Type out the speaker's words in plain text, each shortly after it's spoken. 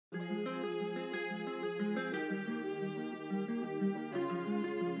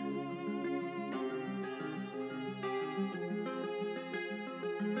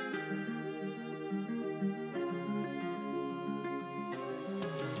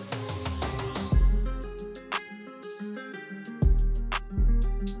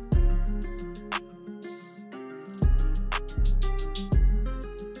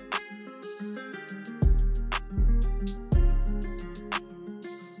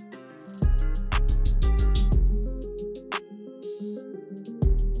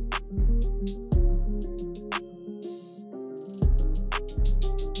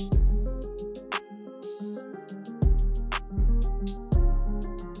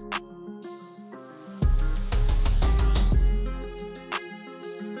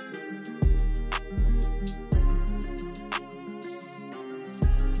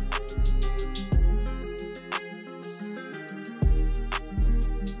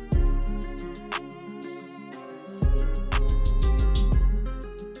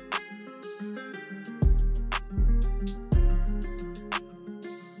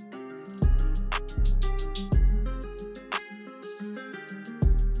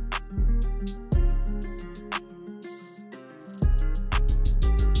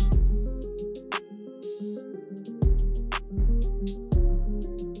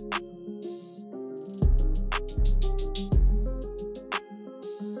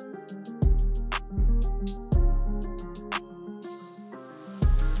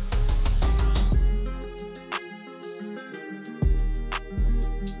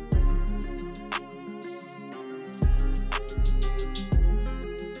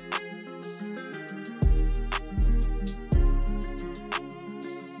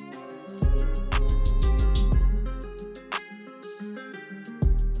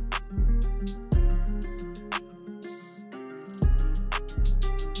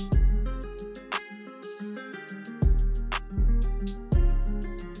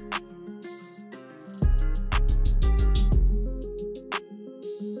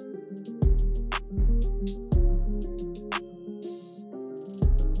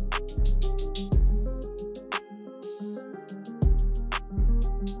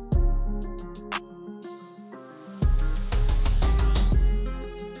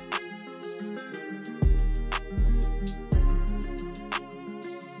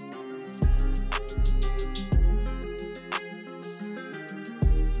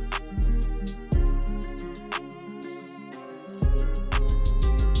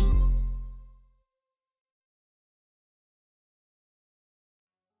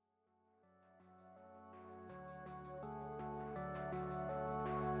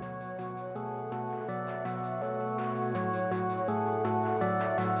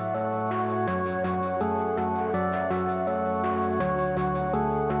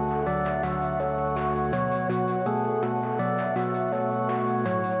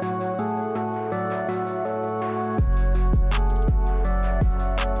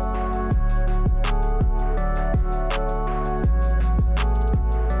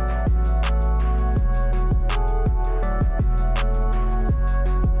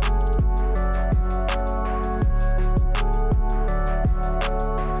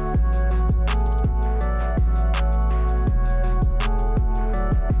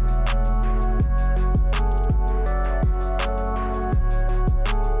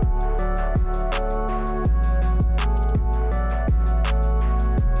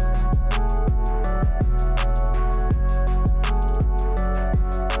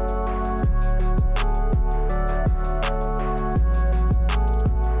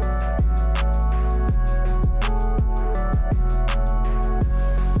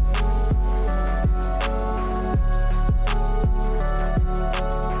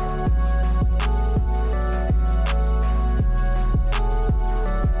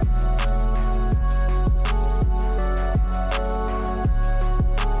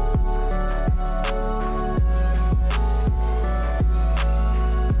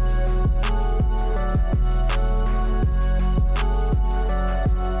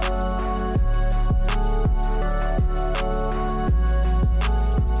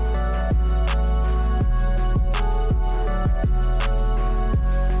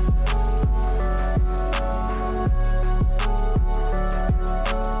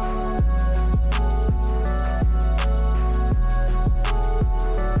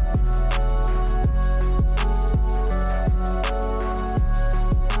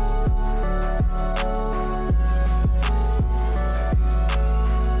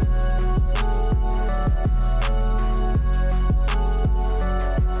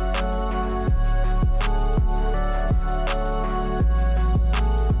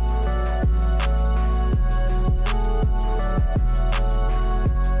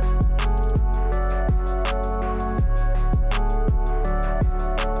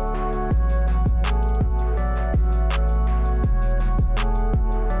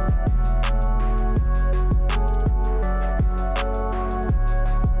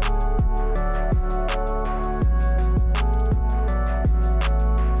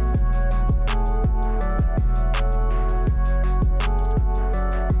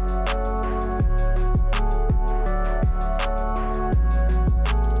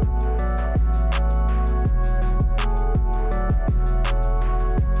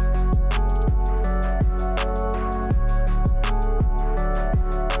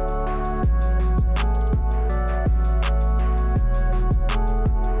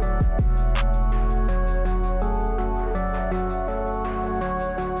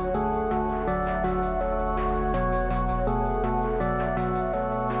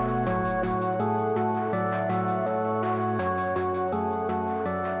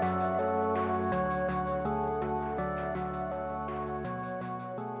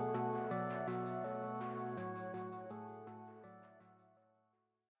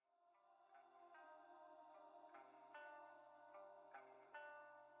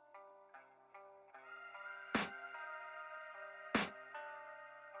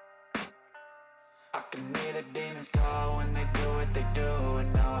can hear the demons call when they do what they do.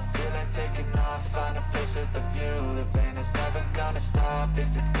 And now I feel like taking off, find a place with a view. The pain is never gonna stop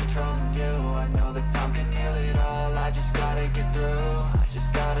if it's controlling you. I know that time can heal it all, I just gotta get through. I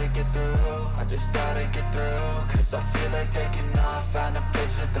just gotta get through, I just gotta get through. Cause I feel like taking off, find a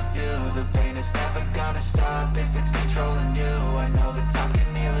place with a view. The pain is never gonna stop if it's controlling you. I know that time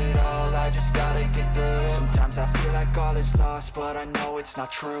can heal it all, I just gotta get through. Sometimes I feel like all is lost, but I know it's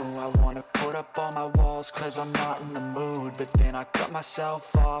not true. I wanna put up all my walls cause I'm not in the mood, but then I cut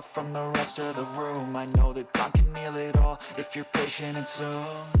myself off from the rest of the room. I know that time can heal it all if you're patient, and soon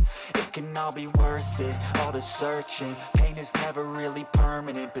it can all be worth it, all the searching. Pain is never really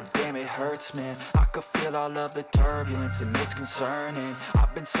permanent, but damn it hurts, man. I could feel all of the turbulence and it's concerning.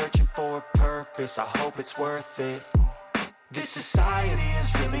 I've been searching for a purpose, I hope it's worth it. This society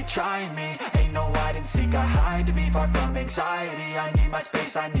is really trying me. Ain't no hide and seek, I hide to be far from anxiety. I need my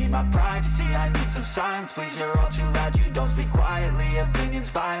space, I need my privacy. I need some silence, please, you're all too loud. You don't speak quietly, opinions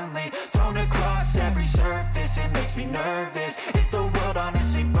violently thrown across every surface. It makes me nervous, is the world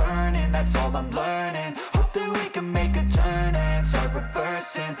honestly burning? That's all I'm learning. Hope that we can make a turn and start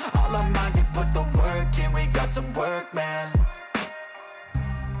reversing all our minds and put the work in. We got some work, man.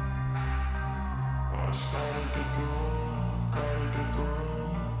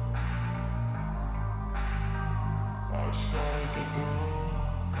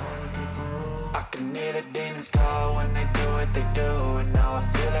 I can hear the demons call when they do what they do. And now I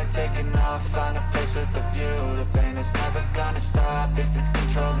feel like taking off, find a place with a view. The pain is never gonna stop if it's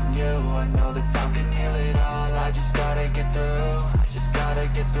controlling you. I know that time can heal it all, I just gotta get through. I just gotta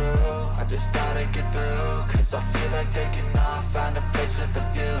get through, I just gotta get through. Cause I feel like taking off, find a place with a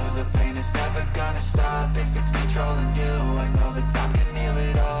view. The pain is never gonna stop if it's controlling you. I know that time can heal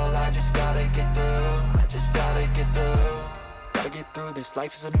it all, I just gotta get through. I just gotta get through. Gotta get through this,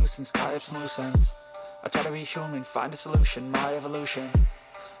 life is a nuisance, tie up some loose ends. I try to be human, find a solution, my evolution.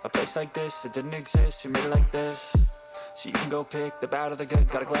 A place like this, it didn't exist, we made it like this. So you can go pick the bad or the good,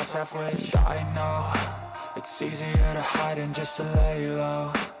 got a glass half wish. I know, it's easier to hide than just to lay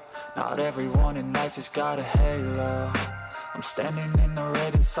low. Not everyone in life has got a halo. I'm standing in the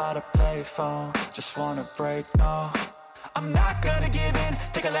red inside a payphone, just wanna break, no. I'm not gonna give in,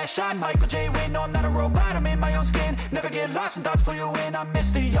 take a last shot, Michael J. Win. No, I'm not a robot, I'm in my own skin. Never get lost when thoughts pull you in. I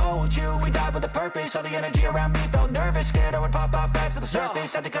miss the old you, we died with a purpose. All the energy around me felt nervous, scared I would pop out fast to the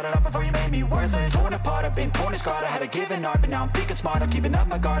surface. Had to cut it off before you made me worthless. Torn apart, I've been torn and scarred. I had a given art, but now I'm thinking smart. I'm keeping up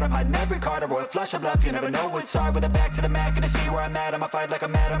my guard, I'm hiding every card. A royal flush of bluff, you never know what's hard. With a back to the mat, gonna see where I'm at. I'ma fight like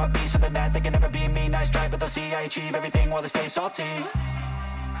I'm mad, I'ma be something that they can never be me. Nice try, but they'll see I achieve everything while they stay salty.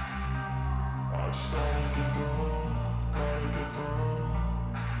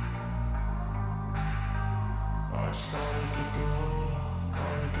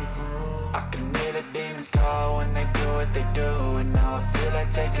 I can hear the demons call when they do what they do. And now I feel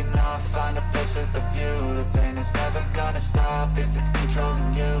like taking off, find a place with a view. The pain is never gonna stop if it's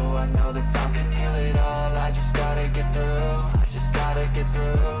controlling you. I know that time can heal it all, I just gotta get through. I just gotta get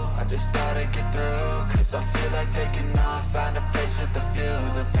through, I just gotta get through. Cause I feel like taking off, find a place with a view.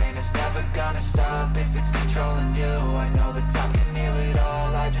 The pain is never gonna stop if it's controlling you. I know that time can heal it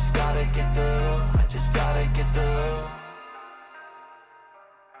all, I just gotta get through. I just gotta get through.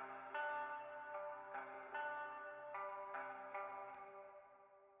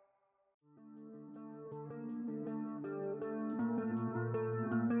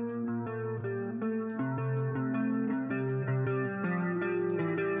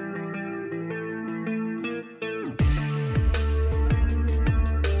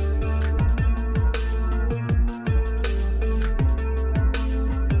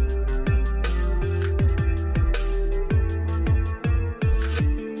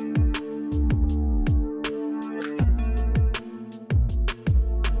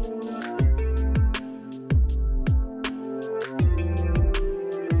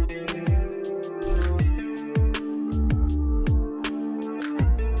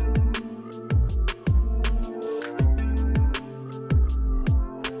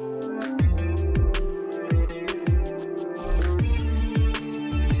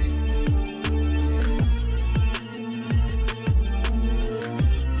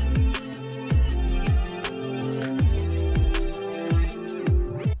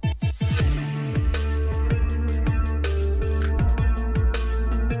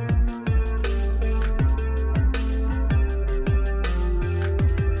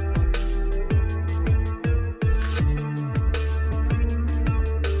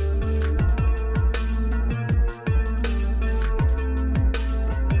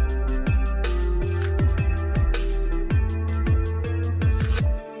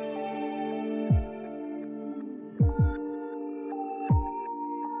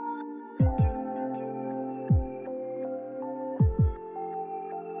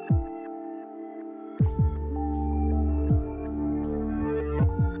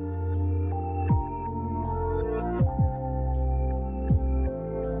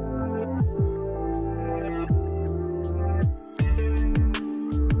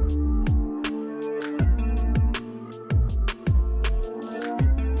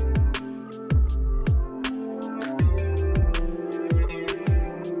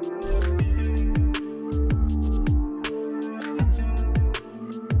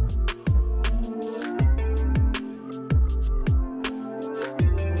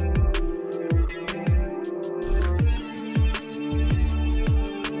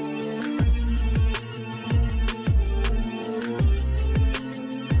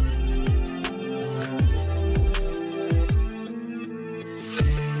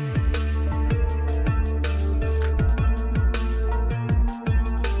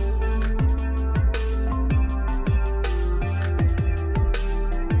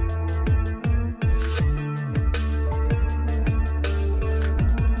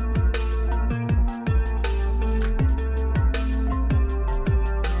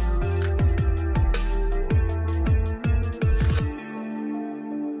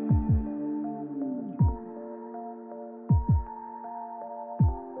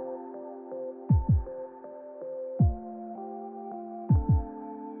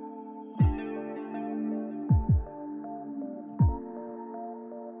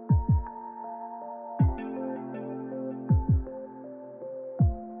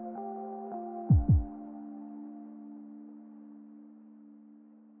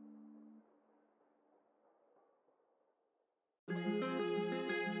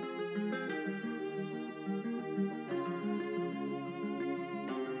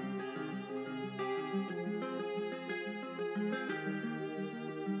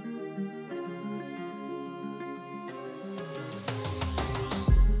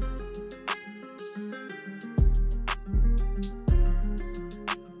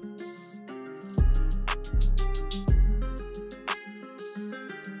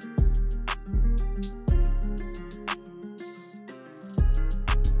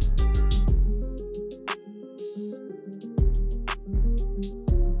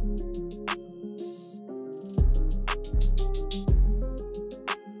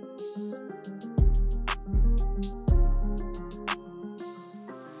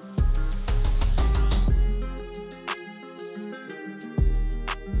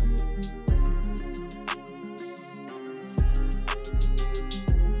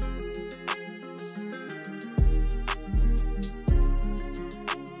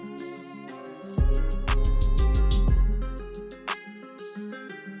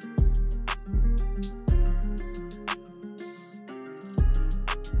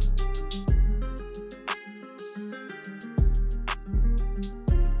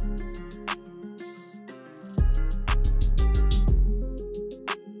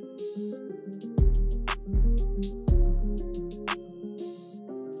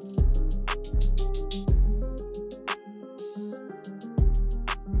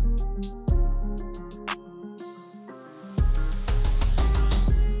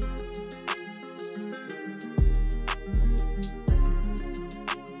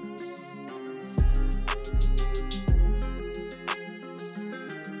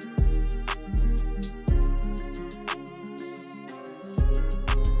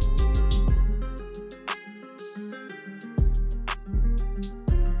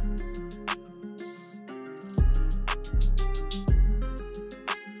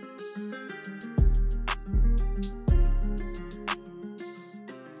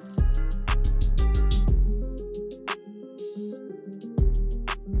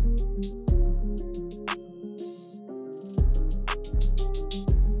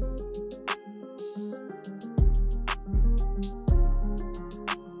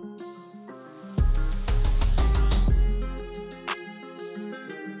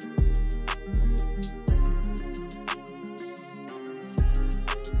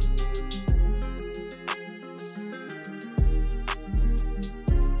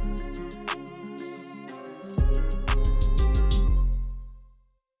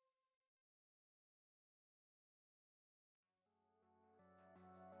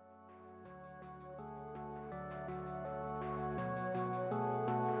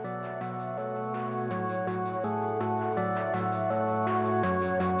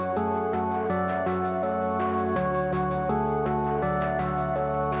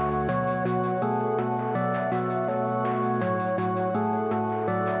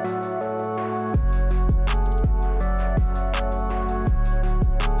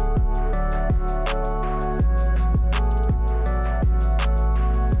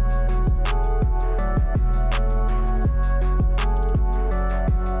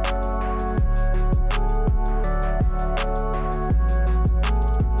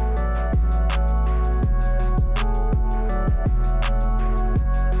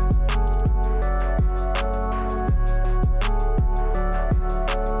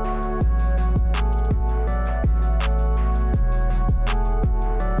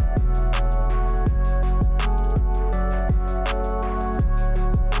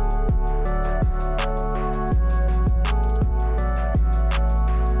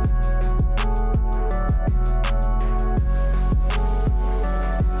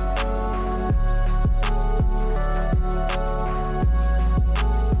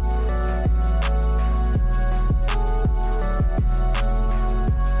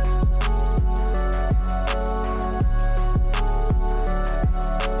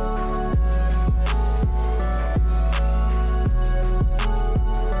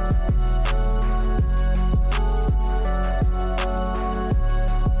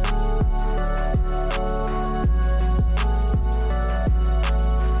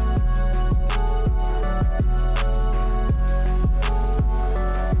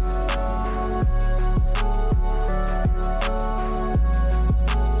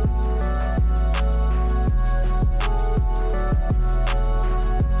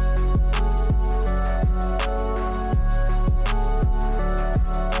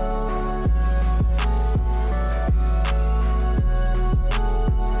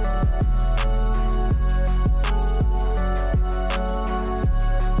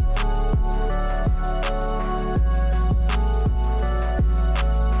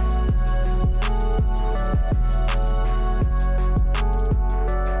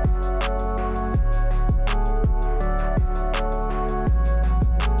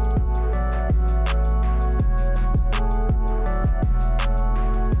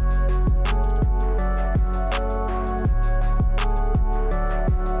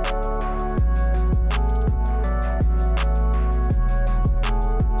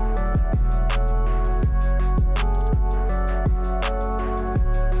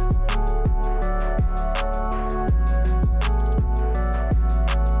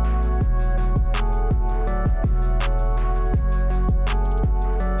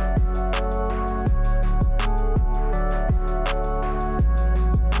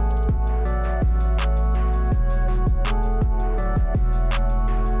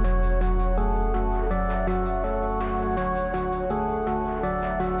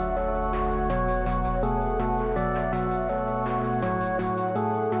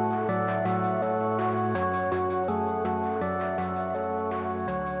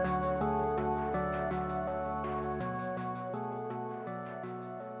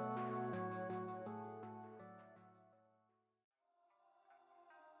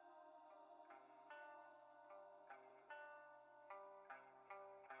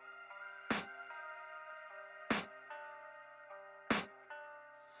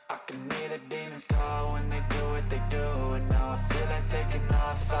 can hear the demons call when they do what they do. And now I feel like taking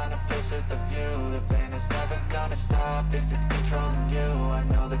off, find a place with a view. The pain is never gonna stop if it's controlling you. I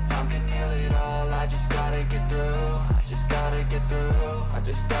know that time can heal it all, I just gotta get through. I just gotta get through, I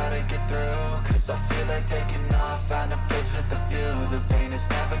just gotta get through. Cause I feel like taking off, find a place with a view. The pain is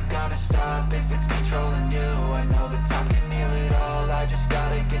never gonna stop if it's controlling you. I know that time can heal it all, I just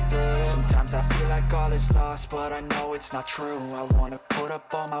gotta get through. Sometimes I feel like all is lost, but I know it's not true. I wanna put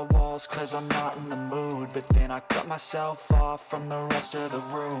up all my walls cause I'm not in the mood, but then I cut myself off from the rest of the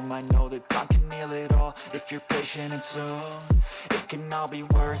room. I know that time can heal it all if you're patient and soon. It can all be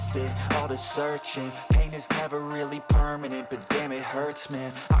worth it, all the searching. Pain is never really permanent, but damn it hurts,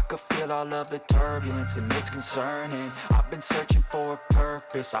 man. I could feel all of the turbulence and it's concerning. I've been searching for a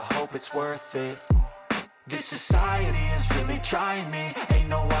purpose, I hope it's worth it. This society is really trying me. Ain't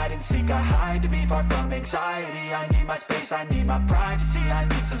no hide and seek, I hide to be far from anxiety. I need my space, I need my privacy. I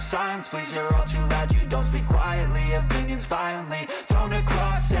need some silence, please, you're all too loud. You don't speak quietly, opinions violently thrown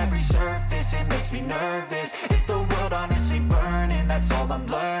across every surface. It makes me nervous, it's the world honestly burning. That's all I'm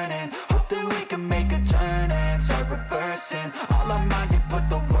learning, hope that we can make a turn and start reversing. All our minds, we put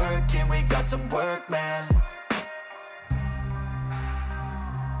the work in, we got some work, man.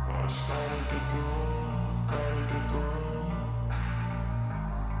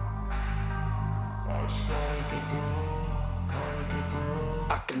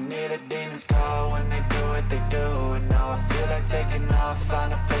 I can hear the demons call when they do what they do. And now I feel like taking off,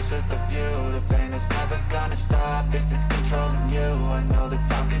 find a place with a view. The pain is never gonna stop if it's controlling you. I know that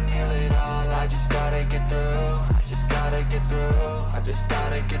time can heal it all, I just gotta get through. I just gotta get through, I just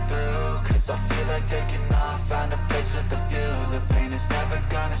gotta get through. Cause I feel like taking off, find a place with a view. The pain is never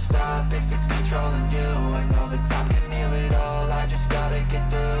gonna stop if it's controlling you. I know that time can heal it all, I just gotta get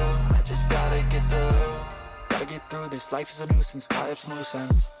through. I just gotta get through. Gotta get through this, life is a nuisance, tie up some loose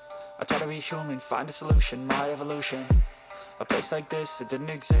ends. I try to be human, find a solution, my evolution. A place like this, it didn't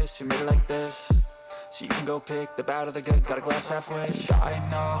exist, we made it like this. So you can go pick the bad or the good, got a glass halfway. I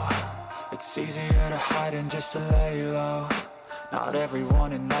know, it's easier to hide than just to lay low. Not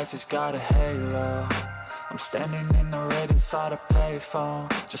everyone in life has got a halo. I'm standing in the red inside a payphone,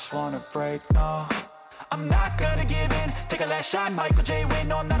 just wanna break, no. I'm not gonna give in, take a last shot, Michael J. Win.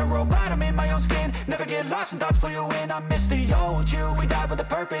 No, I'm not a robot, I'm in my own skin. Never get lost when thoughts pull you in. I miss the old you, we died with a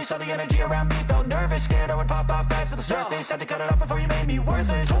purpose. All the energy around me felt nervous, scared I would pop off fast to the surface. Had to cut it off before you made me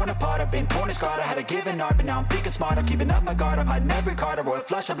worthless. Torn apart, I've been torn and scarred. I had a given art, but now I'm thinking smart. I'm keeping up my guard, I'm hiding every card. A royal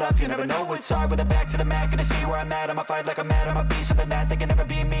flush of love, you never know what's hard. With a back to the mat, gonna see where I'm at. I'ma fight like I'm mad, I'ma be something that they can never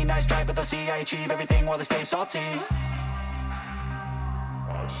be me. Nice try, but they'll see I achieve everything while they stay salty.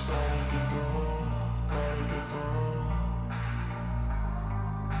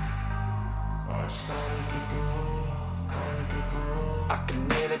 I can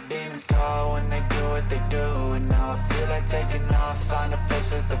hear the demons call when they do what they do. And now I feel like taking off, find a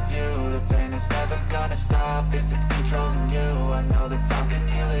place with a view. The pain is never gonna stop if it's controlling you. I know that time can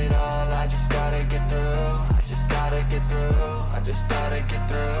heal it all, I just gotta get through. I just gotta get through, I just gotta get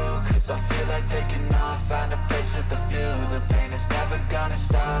through. Cause I feel like taking off, find a place with a view. The pain is never gonna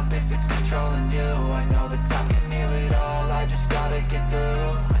stop if it's controlling you. I know that time can heal it all, I just gotta get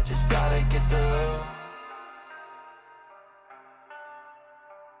through. I just gotta get through.